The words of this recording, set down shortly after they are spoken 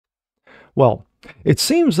Well, it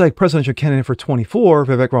seems like presidential candidate for 24,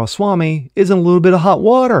 Vivek Ramaswamy, is in a little bit of hot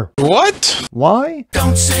water. What? Why?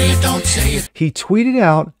 Don't say it, don't say it. He tweeted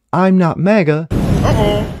out, "I'm not MAGA."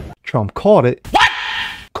 Uh-oh. Trump caught it. What?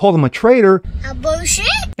 Called him a traitor. A bullshit?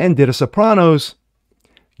 And did a Sopranos.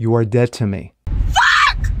 "You are dead to me."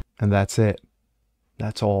 Fuck! And that's it.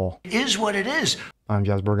 That's all. It is what it is. I'm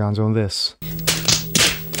Jazz Borgonzo, and this.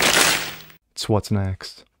 It's What's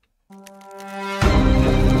Next.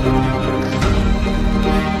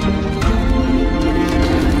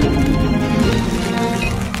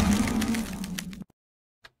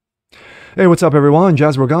 Hey, what's up, everyone?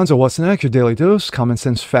 Jazz Borgonzo, What's Next? Your daily dose, common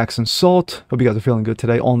sense, facts, and salt. Hope you guys are feeling good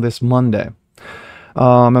today on this Monday.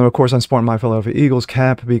 And of course, I'm sporting my Philadelphia Eagles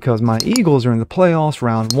cap because my Eagles are in the playoffs,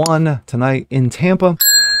 round 1 tonight in Tampa.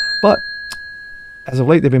 But as of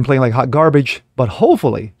late, they've been playing like hot garbage. But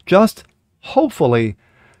hopefully, just hopefully,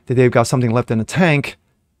 that they've got something left in the tank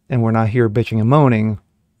and we're not here bitching and moaning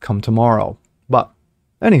come tomorrow. But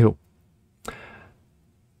anywho,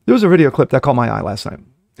 there was a video clip that caught my eye last night.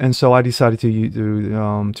 And so I decided to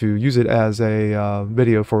use it as a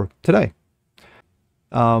video for today.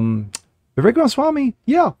 Vivek Ramaswamy,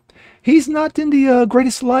 yeah, he's not in the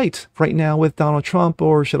greatest light right now with Donald Trump,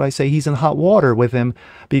 or should I say he's in hot water with him,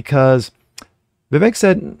 because Vivek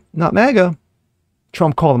said, "Not MAGA."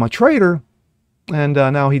 Trump called him a traitor, and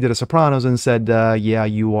now he did a Sopranos and said, "Yeah,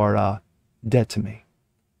 you are dead to me."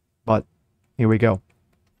 But here we go.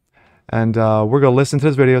 And we're going to listen to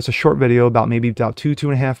this video. It's a short video, maybe about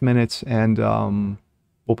 2.5 minutes, and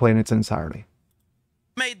we'll play in its entirety.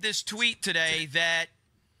 Made this tweet today that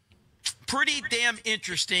pretty damn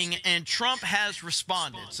interesting, and Trump has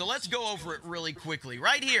responded. So let's go over it really quickly.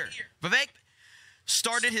 Right here, Vivek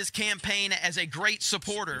started his campaign as a great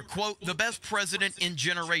supporter, quote, "the best president in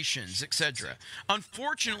generations," etc.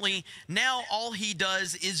 Unfortunately, now all he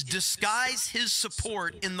does is disguise his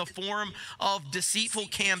support in the form of deceitful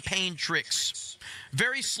campaign tricks.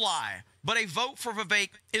 Very sly, but a vote for Vivek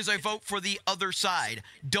is a vote for the other side.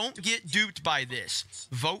 Don't get duped by this.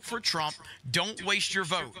 Vote for Trump. Don't waste your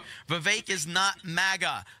vote. Vivek is not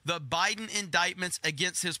MAGA. The Biden indictments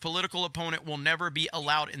against his political opponent will never be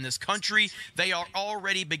allowed in this country. They are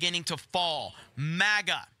already beginning to fall.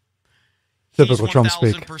 MAGA. Typical He's Trump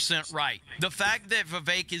speak. 1000% right. The fact that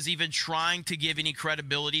Vivek is even trying to give any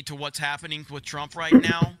credibility to what's happening with Trump right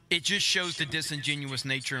now, it just shows the disingenuous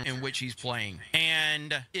nature in which he's playing.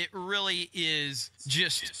 And it really is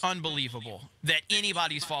just unbelievable that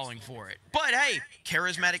anybody's falling for it. But hey,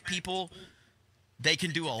 charismatic people, they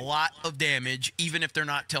can do a lot of damage even if they're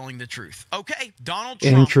not telling the truth. Okay, Donald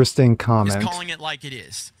Trump Interesting comment. is calling it like it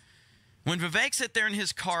is. When Vivek sat there in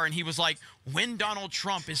his car and he was like, "When Donald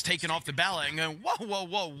Trump is taken off the ballot," and going, "Whoa, whoa,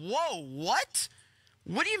 whoa, whoa, what?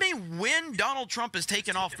 What do you mean when Donald Trump is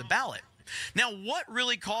taken off the ballot?" Now, what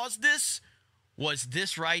really caused this was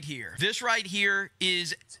this right here. This right here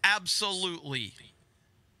is absolutely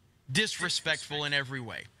disrespectful in every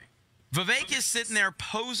way. Vivek is sitting there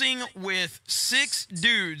posing with 6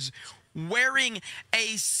 dudes wearing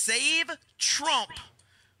a Save Trump,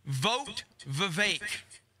 Vote Vivek.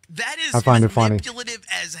 That is manipulative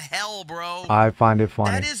as hell, bro. I find it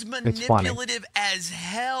funny. That is manipulative as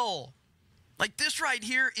hell. Like, this right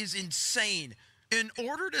here is insane. In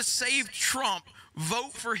order to save Trump,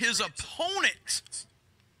 vote for his opponent.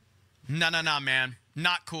 No, man.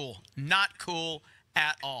 Not cool. Not cool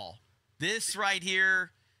at all. This right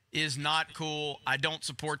here is not cool. I don't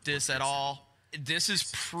support this at all. This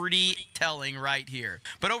is pretty telling right here.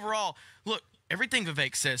 But overall, look, everything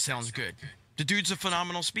Vivek says sounds good. The dude's a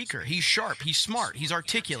phenomenal speaker. He's sharp. He's smart. He's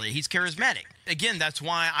articulate. He's charismatic. Again, that's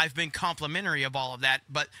why I've been complimentary of all of that.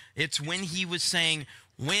 But it's when he was saying,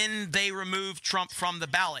 when they remove Trump from the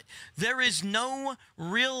ballot, there is no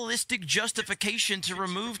realistic justification to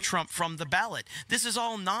remove Trump from the ballot. This is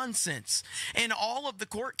all nonsense. And all of the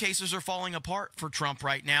court cases are falling apart for Trump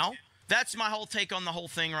right now. That's my whole take on the whole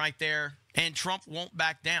thing right there. And Trump won't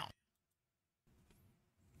back down.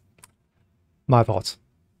 My thoughts.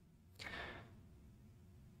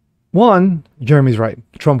 One, Jeremy's right.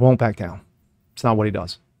 Trump won't back down. It's not what he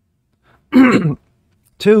does.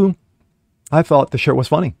 2, I thought the shirt was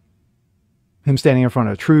funny. Him standing in front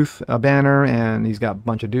of a Truth banner, and he's got a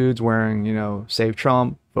bunch of dudes wearing, Save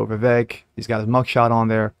Trump, Vote Vivek. He's got his mugshot on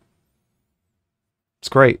there. It's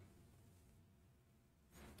great.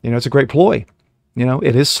 It's a great ploy.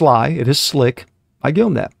 It is sly. It is slick. I give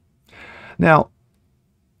him that. Now,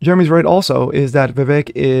 Jeremy's right also is that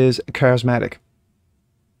Vivek is charismatic.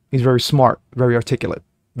 He's very smart, very articulate,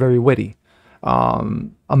 very witty.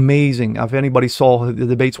 Amazing. If anybody saw the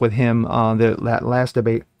debates with him, that last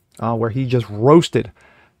debate where he just roasted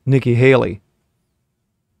Nikki Haley.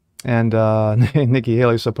 And Nikki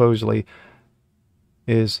Haley supposedly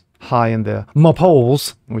is high in the ma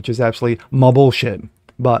polls, which is absolutely ma bullshit.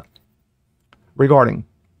 But regarding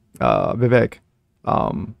Vivek,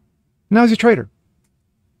 now he's a traitor.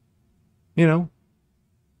 You know,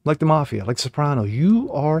 like the mafia, like Soprano.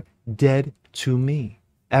 You are dead to me.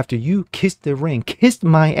 After you kissed the ring, kissed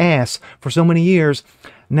my ass for so many years,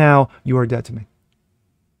 now you are dead to me.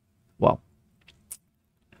 Well,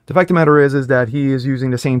 the fact of the matter is that he is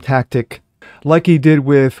using the same tactic like he did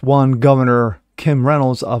with one Governor Kim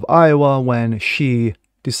Reynolds of Iowa when she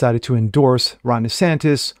decided to endorse Ron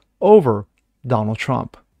DeSantis over Donald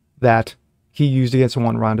Trump. That he used against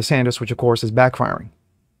one Ron DeSantis, which of course is backfiring.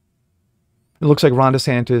 It looks like Ron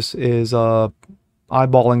DeSantis is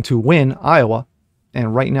eyeballing to win Iowa.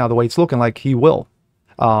 And right now, the way it's looking like, he will.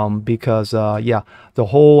 Because, yeah, the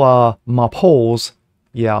whole my polls,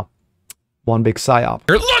 yeah, one big psyop.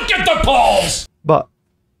 Look at the polls! But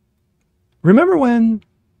remember when,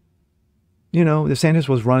 you know, DeSantis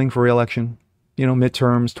was running for re-election? You know,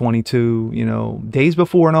 midterms, 22, you know, days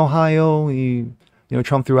before in Ohio,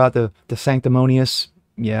 Trump threw out the sanctimonious.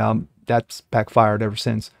 Yeah, that's backfired ever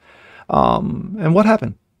since. And what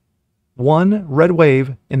happened? One red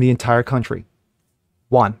wave in the entire country.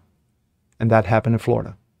 One. And that happened in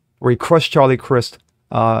Florida, where he crushed Charlie Crist,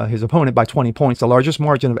 his opponent, by 20 points, the largest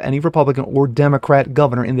margin of any Republican or Democrat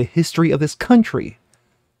governor in the history of this country.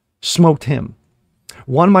 Smoked him.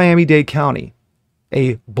 Won Miami-Dade County,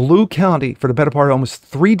 a blue county for the better part of almost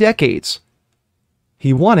 3 decades.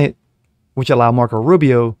 He won it, which allowed Marco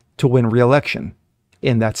Rubio to win re-election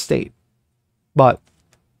in that state. But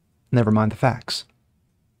never mind the facts.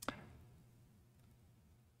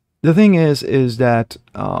 The thing is that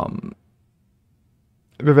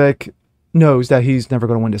Vivek knows that he's never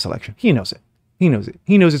going to win this election. He knows it. He knows it.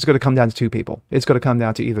 He knows it's going to come down to 2 people. It's going to come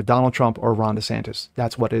down to either Donald Trump or Ron DeSantis.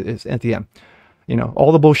 That's what it is at the end. You know,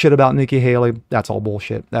 all the bullshit about Nikki Haley, that's all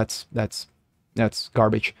bullshit. That's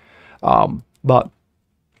garbage. But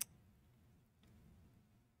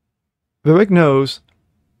Vivek knows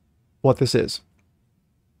what this is.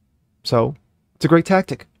 So it's a great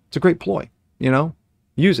tactic. It's a great ploy, you know?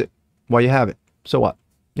 Use it while you have it. So what?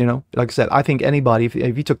 You know, like I said, I think anybody, if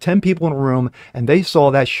you took 10 people in a room and they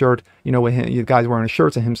saw that shirt, you know, with him, you guys wearing the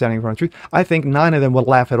shirts and him standing in front of the truth, I think 9 of them would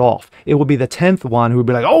laugh it off. It would be the 10th one who would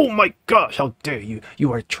be like, oh my gosh, how dare you?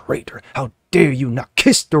 You are a traitor. How dare you not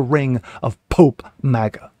kiss the ring of Pope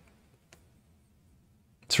MAGA?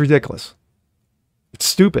 It's ridiculous. It's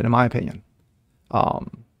stupid, in my opinion.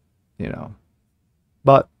 You know,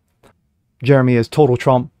 but Jeremy is total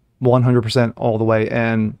Trump. 100% all the way,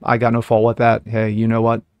 and I got no fault with that. Hey, you know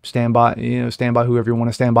what? Stand by whoever you want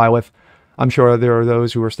to stand by with. I'm sure there are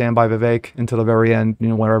those who will stand by Vivek until the very end, you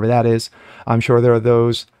know, whatever that is. I'm sure there are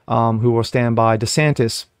those who will stand by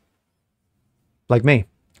DeSantis, like me.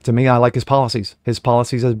 To me, I like his policies. His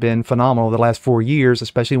policies have been phenomenal the last 4 years,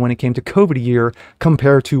 especially when it came to COVID year,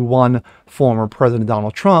 compared to one former President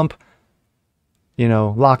Donald Trump. You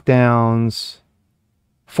know, lockdowns,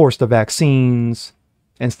 forced the vaccines,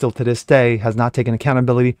 and still to this day has not taken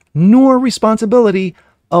accountability nor responsibility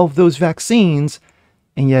of those vaccines,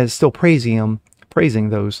 and yet is still praising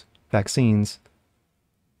those vaccines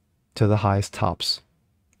to the highest tops.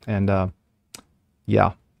 And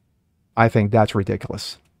yeah, I think that's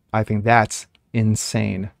ridiculous. I think that's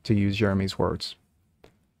insane, to use Jeremy's words.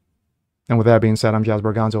 And with that being said, I'm Jazz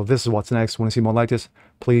Berganzo. This is What's Next. Want to see more like this?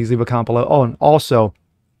 Please leave a comment below. Oh, and also,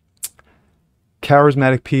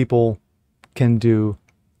 charismatic people can do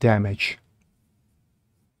damage.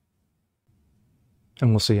 And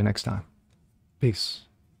we'll see you next time. Peace.